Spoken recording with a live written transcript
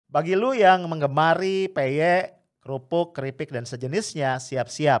Bagi lu yang menggemari peyek, kerupuk, keripik, dan sejenisnya,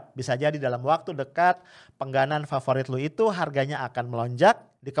 siap-siap. Bisa jadi dalam waktu dekat, pengganan favorit lu itu harganya akan melonjak,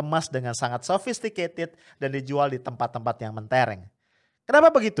 dikemas dengan sangat sophisticated, dan dijual di tempat-tempat yang mentereng. Kenapa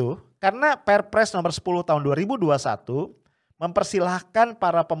begitu? Karena Perpres nomor 10 tahun 2021 mempersilahkan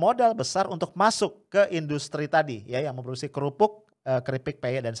para pemodal besar untuk masuk ke industri tadi ya yang memproduksi kerupuk, keripik,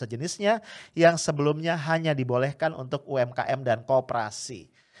 peyek dan sejenisnya yang sebelumnya hanya dibolehkan untuk UMKM dan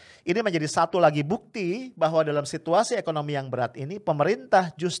koperasi. Ini menjadi satu lagi bukti bahwa dalam situasi ekonomi yang berat ini pemerintah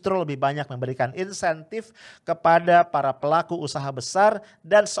justru lebih banyak memberikan insentif kepada para pelaku usaha besar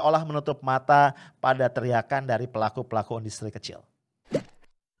dan seolah menutup mata pada teriakan dari pelaku-pelaku industri kecil.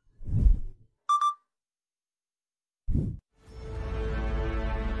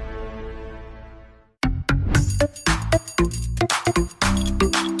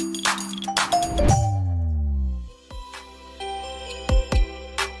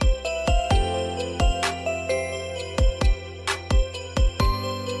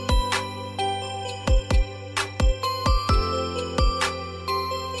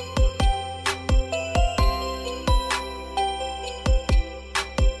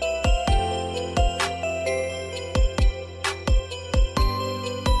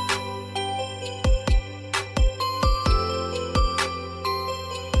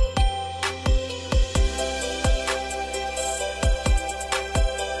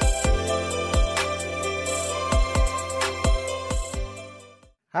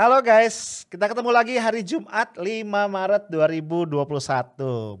 Halo guys, kita ketemu lagi hari Jumat 5 Maret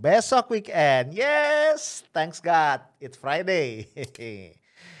 2021. Besok weekend. Yes, thanks God, it's Friday.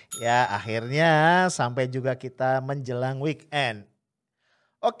 Ya, akhirnya sampai juga kita menjelang weekend.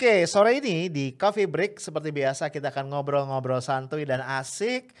 Oke, sore ini di Coffee Break seperti biasa kita akan ngobrol-ngobrol santuy dan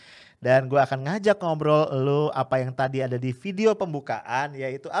asik. Dan gue akan ngajak ngobrol lu apa yang tadi ada di video pembukaan,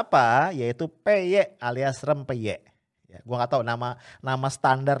 yaitu apa? Yaitu peyek alias rempeyek. Ya, gue gak tahu nama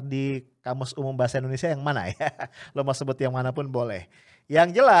standar di Kamus Umum Bahasa Indonesia yang mana ya. Lo mau sebut yang manapun boleh.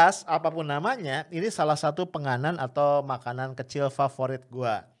 Yang jelas apapun namanya ini salah satu penganan atau makanan kecil favorit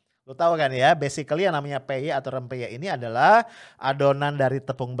gue. Lo tahu kan ya, basically yang namanya peyek atau rempeyek ini adalah adonan dari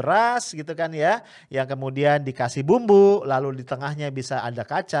tepung beras gitu kan ya. Yang kemudian dikasih bumbu, lalu di tengahnya bisa ada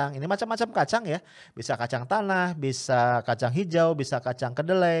kacang. Ini macam-macam kacang ya. Bisa kacang tanah, bisa kacang hijau, bisa kacang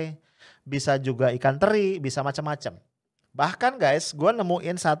kedelai. Bisa juga ikan teri, bisa macam-macam. Bahkan guys, gue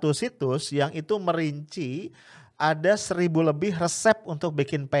nemuin satu situs yang itu merinci ada 1000 lebih resep untuk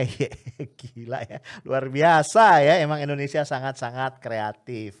bikin peyek. Gila ya, luar biasa ya, emang Indonesia sangat-sangat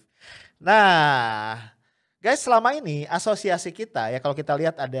kreatif. Nah guys, selama ini asosiasi kita ya kalau kita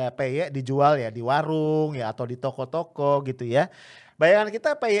lihat ada peyek dijual ya di warung ya atau di toko-toko gitu ya. Bayangan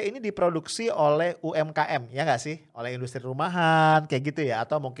kita peyek ini diproduksi oleh UMKM ya nggak sih? Oleh industri rumahan kayak gitu ya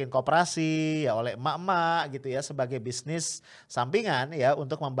atau mungkin koperasi ya oleh emak-emak gitu ya sebagai bisnis sampingan ya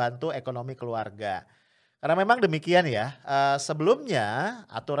untuk membantu ekonomi keluarga. Karena memang demikian ya, sebelumnya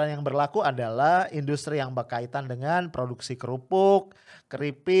aturan yang berlaku adalah industri yang berkaitan dengan produksi kerupuk,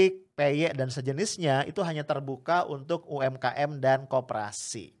 keripik, peyek dan sejenisnya itu hanya terbuka untuk UMKM dan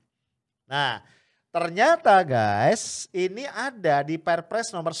koperasi. Nah, ternyata guys, ini ada di Perpres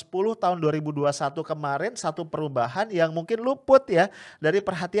nomor 10 tahun 2021 kemarin satu perubahan yang mungkin luput ya dari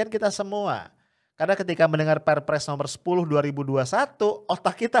perhatian kita semua. Karena ketika mendengar Perpres nomor 10 2021,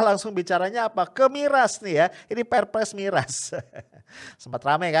 otak kita langsung bicaranya apa? Ke miras nih ya, ini Perpres miras. Sempat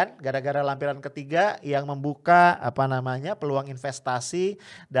ramai kan gara-gara lampiran ketiga yang membuka peluang investasi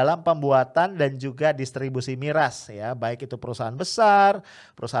dalam pembuatan dan juga distribusi miras ya, baik itu perusahaan besar,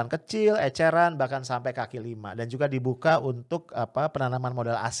 perusahaan kecil, eceran bahkan sampai kaki lima dan juga dibuka untuk penanaman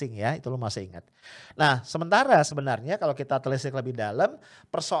modal asing ya, itu lo masih ingat. Nah, sementara sebenarnya kalau kita telisik lebih dalam,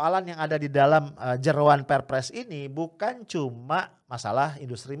 persoalan yang ada di dalam jeroan Perpres ini bukan cuma masalah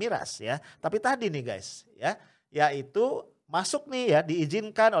industri miras ya, tapi tadi nih guys ya, yaitu masuk nih ya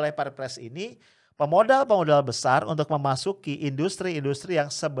diizinkan oleh Perpres ini pemodal-pemodal besar untuk memasuki industri-industri yang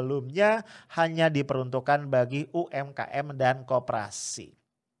sebelumnya hanya diperuntukkan bagi UMKM dan koperasi.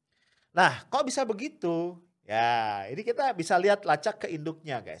 Nah, kok bisa begitu? Ya, ini kita bisa lihat lacak ke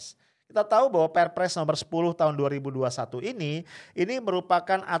induknya guys. Kita tahu bahwa Perpres nomor 10 tahun 2021 ini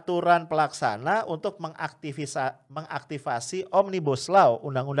merupakan aturan pelaksana untuk mengaktifasi Omnibus Law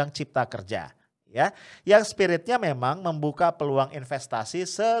Undang-Undang Cipta Kerja. Ya, yang spiritnya memang membuka peluang investasi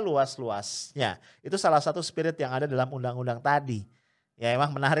seluas-luasnya. Itu salah satu spirit yang ada dalam undang-undang tadi. Ya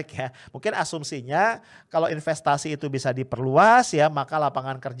emang menarik ya. Mungkin asumsinya kalau investasi itu bisa diperluas ya maka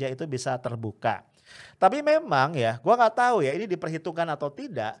lapangan kerja itu bisa terbuka. Tapi memang ya gua nggak tahu ya ini diperhitungkan atau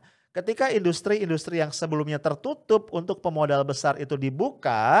tidak. Ketika industri-industri yang sebelumnya tertutup untuk pemodal besar itu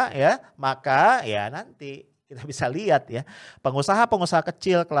dibuka ya, maka ya nanti kita bisa lihat ya, pengusaha-pengusaha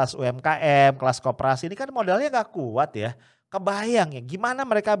kecil kelas UMKM, kelas koperasi ini kan modalnya nggak kuat ya. Kebayang ya gimana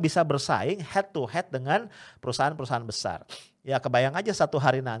mereka bisa bersaing head to head dengan perusahaan-perusahaan besar. Ya kebayang aja satu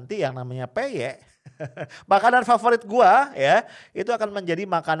hari nanti yang namanya PY, makanan favorit gua ya, itu akan menjadi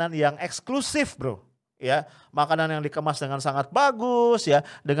makanan yang eksklusif bro. Ya, makanan yang dikemas dengan sangat bagus ya,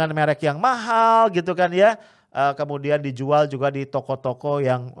 dengan merek yang mahal gitu kan ya. Kemudian dijual juga di toko-toko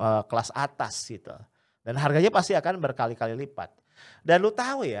yang kelas atas gitu. Dan harganya pasti akan berkali-kali lipat. Dan lu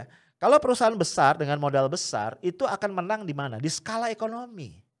tahu ya, kalau perusahaan besar dengan modal besar itu akan menang di mana? Di skala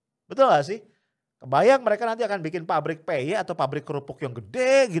ekonomi. Betul gak sih? Kebayang mereka nanti akan bikin pabrik PY atau pabrik kerupuk yang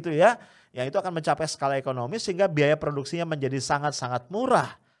gede gitu ya. Yang itu akan mencapai skala ekonomi sehingga biaya produksinya menjadi sangat-sangat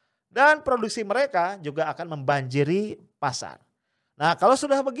murah. Dan produksi mereka juga akan membanjiri pasar. Nah kalau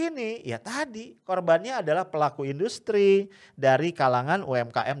sudah begini ya tadi korbannya adalah pelaku industri dari kalangan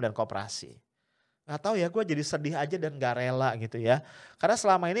UMKM dan koperasi. Nggak tahu ya gue jadi sedih aja dan gak rela gitu ya. Karena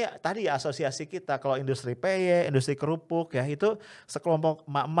selama ini tadi ya asosiasi kita kalau industri PY, industri kerupuk ya itu sekelompok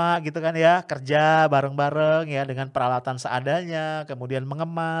emak-emak gitu kan ya kerja bareng-bareng ya dengan peralatan seadanya. Kemudian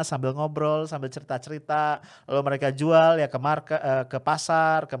mengemas sambil ngobrol sambil cerita-cerita. Lalu mereka jual ya ke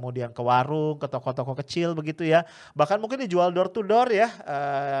pasar, kemudian ke warung, ke toko-toko kecil begitu ya. Bahkan mungkin dijual door to door ya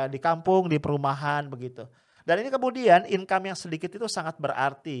di kampung, di perumahan begitu. Dan ini kemudian income yang sedikit itu sangat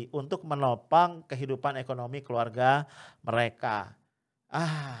berarti untuk menopang kehidupan ekonomi keluarga mereka.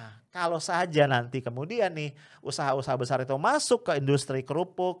 Kalau saja nanti kemudian nih usaha-usaha besar itu masuk ke industri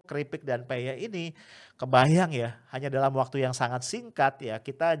kerupuk, keripik dan PY ini, kebayang ya hanya dalam waktu yang sangat singkat ya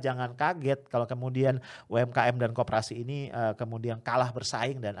kita jangan kaget kalau kemudian UMKM dan koperasi ini kemudian kalah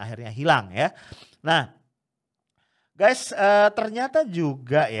bersaing dan akhirnya hilang ya. Nah guys ternyata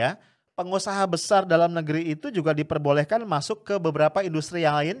juga ya pengusaha besar dalam negeri itu juga diperbolehkan masuk ke beberapa industri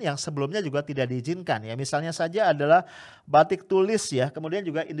yang lain yang sebelumnya juga tidak diizinkan ya. Misalnya saja adalah batik tulis ya, kemudian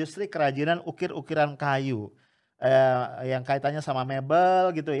juga industri kerajinan ukir-ukiran kayu yang kaitannya sama mebel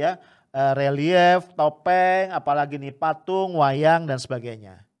gitu ya, relief, topeng, apalagi nih patung, wayang dan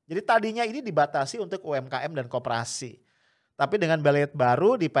sebagainya. Jadi tadinya ini dibatasi untuk UMKM dan koperasi. Tapi dengan belet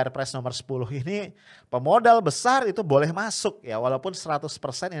baru di Perpres nomor 10 ini pemodal besar itu boleh masuk ya walaupun 100%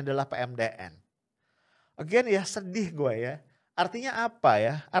 ini adalah PMDN. Again ya sedih gue ya. Artinya apa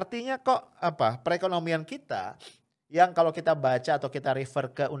ya? Artinya kok perekonomian kita yang kalau kita baca atau kita refer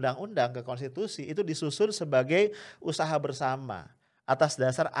ke undang-undang, ke konstitusi itu disusun sebagai usaha bersama atas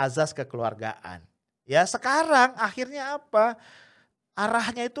dasar azas kekeluargaan. Ya sekarang akhirnya apa?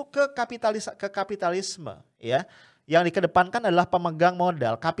 Arahnya itu ke kapitalisme ya. Yang dikedepankan adalah pemegang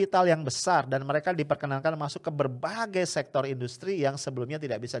modal, kapital yang besar dan mereka diperkenankan masuk ke berbagai sektor industri yang sebelumnya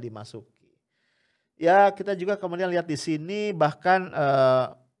tidak bisa dimasuki. Ya kita juga kemudian lihat di sini bahkan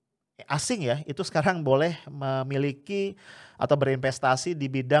asing ya itu sekarang boleh memiliki atau berinvestasi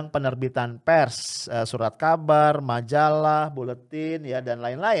di bidang penerbitan pers, surat kabar, majalah, buletin ya dan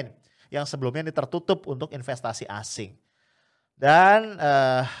lain-lain yang sebelumnya ini tertutup untuk investasi asing. Dan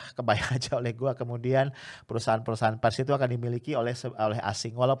kebayang aja oleh gue kemudian perusahaan-perusahaan pers itu akan dimiliki oleh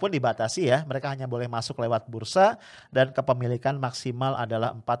asing. Walaupun dibatasi ya, mereka hanya boleh masuk lewat bursa dan kepemilikan maksimal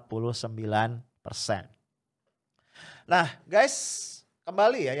adalah 49%. Nah guys,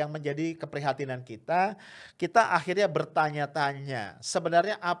 kembali ya yang menjadi keprihatinan kita akhirnya bertanya-tanya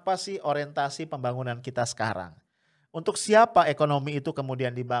sebenarnya apa sih orientasi pembangunan kita sekarang? Untuk siapa ekonomi itu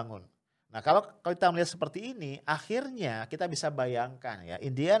kemudian dibangun? Nah kalau kita melihat seperti ini akhirnya kita bisa bayangkan ya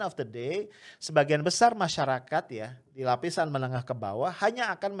in the end of the day sebagian besar masyarakat ya di lapisan menengah ke bawah hanya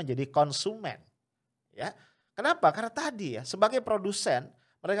akan menjadi konsumen ya. Kenapa? Karena tadi ya sebagai produsen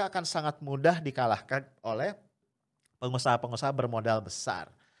mereka akan sangat mudah dikalahkan oleh pengusaha-pengusaha bermodal besar.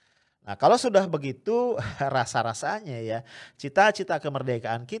 Nah kalau sudah begitu rasa-rasanya ya cita-cita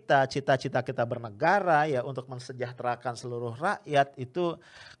kemerdekaan kita, cita-cita kita bernegara ya untuk mensejahterakan seluruh rakyat itu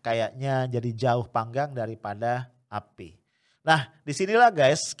kayaknya jadi jauh panggang daripada api. Nah disinilah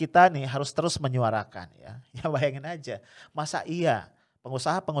guys kita nih harus terus menyuarakan ya. Ya bayangin aja masa iya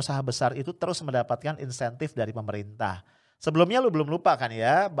pengusaha-pengusaha besar itu terus mendapatkan insentif dari pemerintah. Sebelumnya lu belum lupa kan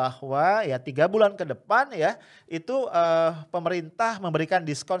ya bahwa ya 3 bulan ke depan ya itu pemerintah memberikan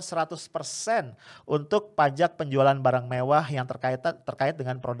diskon 100% untuk pajak penjualan barang mewah yang terkait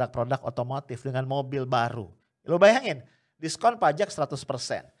dengan produk-produk otomotif dengan mobil baru. Lu bayangin diskon pajak 100%.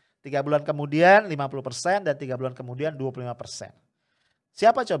 3 bulan kemudian 50% dan 3 bulan kemudian 25%.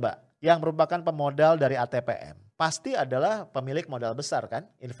 Siapa coba yang merupakan pemodal dari ATPM? Pasti adalah pemilik modal besar kan,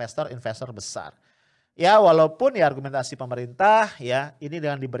 investor-investor besar. Ya walaupun ya argumentasi pemerintah ya ini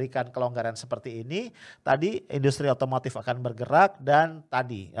dengan diberikan kelonggaran seperti ini tadi industri otomotif akan bergerak dan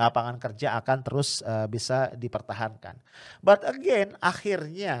tadi lapangan kerja akan terus bisa dipertahankan. But again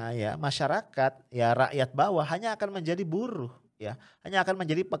akhirnya ya masyarakat ya rakyat bawah hanya akan menjadi buruh ya, hanya akan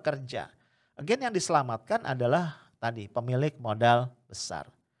menjadi pekerja. Again yang diselamatkan adalah tadi pemilik modal besar.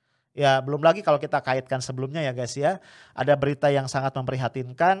 Ya belum lagi kalau kita kaitkan sebelumnya ya guys ya. Ada berita yang sangat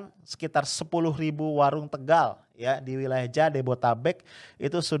memprihatinkan sekitar 10.000 warung Tegal ya di wilayah Jabodetabek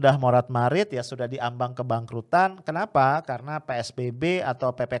itu sudah morat-marit ya sudah diambang kebangkrutan. Kenapa? Karena PSBB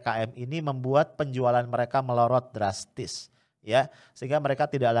atau PPKM ini membuat penjualan mereka melorot drastis. Ya, sehingga mereka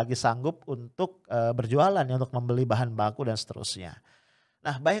tidak lagi sanggup untuk berjualan ya, untuk membeli bahan baku dan seterusnya.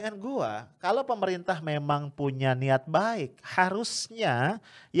 Nah, bayangan gua, kalau pemerintah memang punya niat baik, harusnya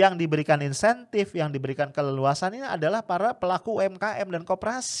yang diberikan insentif, yang diberikan keleluasan ini adalah para pelaku UMKM dan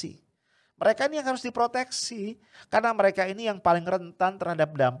koperasi. Mereka ini yang harus diproteksi, karena mereka ini yang paling rentan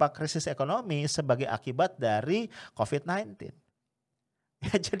terhadap dampak krisis ekonomi sebagai akibat dari COVID-19.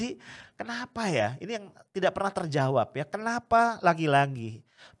 Ya, jadi kenapa ya? Ini yang tidak pernah terjawab ya. Kenapa lagi-lagi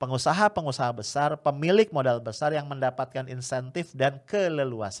pengusaha-pengusaha besar, pemilik modal besar yang mendapatkan insentif dan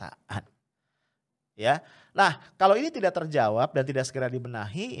keleluasaan. Ya. Nah, kalau ini tidak terjawab dan tidak segera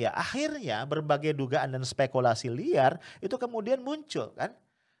dibenahi, ya akhirnya berbagai dugaan dan spekulasi liar itu kemudian muncul kan.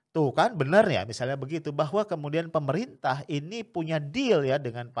 Tuh kan benar ya misalnya begitu bahwa kemudian pemerintah ini punya deal ya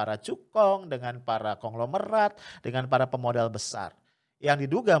dengan para cukong, dengan para konglomerat, dengan para pemodal besar. Yang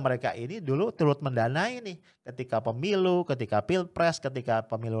diduga mereka ini dulu turut mendanai nih ketika pemilu, ketika pilpres, ketika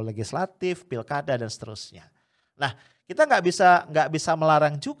pemilu legislatif, pilkada dan seterusnya. Nah kita nggak bisa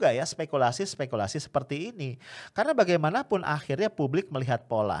melarang juga ya spekulasi-spekulasi seperti ini. Karena bagaimanapun akhirnya publik melihat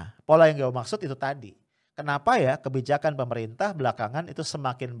pola. Pola yang gue maksud itu tadi. Kenapa ya kebijakan pemerintah belakangan itu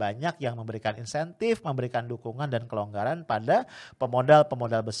semakin banyak yang memberikan insentif, memberikan dukungan dan kelonggaran pada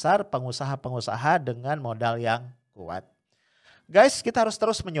pemodal-pemodal besar, pengusaha-pengusaha dengan modal yang kuat. Guys, kita harus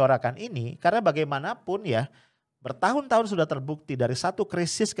terus menyuarakan ini karena bagaimanapun ya bertahun-tahun sudah terbukti dari satu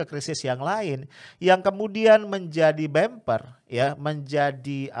krisis ke krisis yang lain yang kemudian menjadi bumper ya,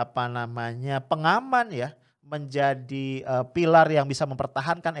 menjadi pengaman ya, menjadi pilar yang bisa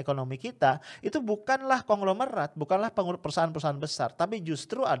mempertahankan ekonomi kita itu bukanlah konglomerat, bukanlah perusahaan-perusahaan besar, tapi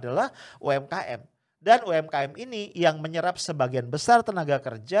justru adalah UMKM. Dan UMKM ini yang menyerap sebagian besar tenaga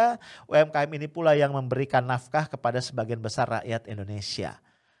kerja, UMKM ini pula yang memberikan nafkah kepada sebagian besar rakyat Indonesia.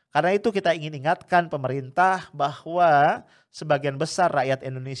 Karena itu kita ingin ingatkan pemerintah bahwa sebagian besar rakyat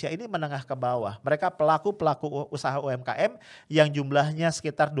Indonesia ini menengah ke bawah. Mereka pelaku-pelaku usaha UMKM yang jumlahnya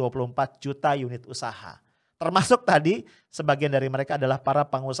sekitar 24 juta unit usaha. Termasuk tadi sebagian dari mereka adalah para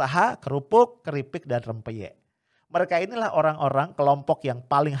pengusaha kerupuk, keripik dan rempeyek. Mereka inilah orang-orang kelompok yang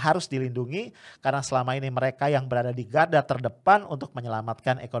paling harus dilindungi karena selama ini mereka yang berada di garda terdepan untuk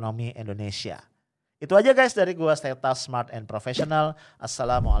menyelamatkan ekonomi Indonesia. Itu aja guys dari gua, stay tough, smart and professional.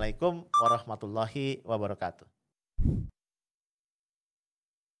 Assalamualaikum warahmatullahi wabarakatuh.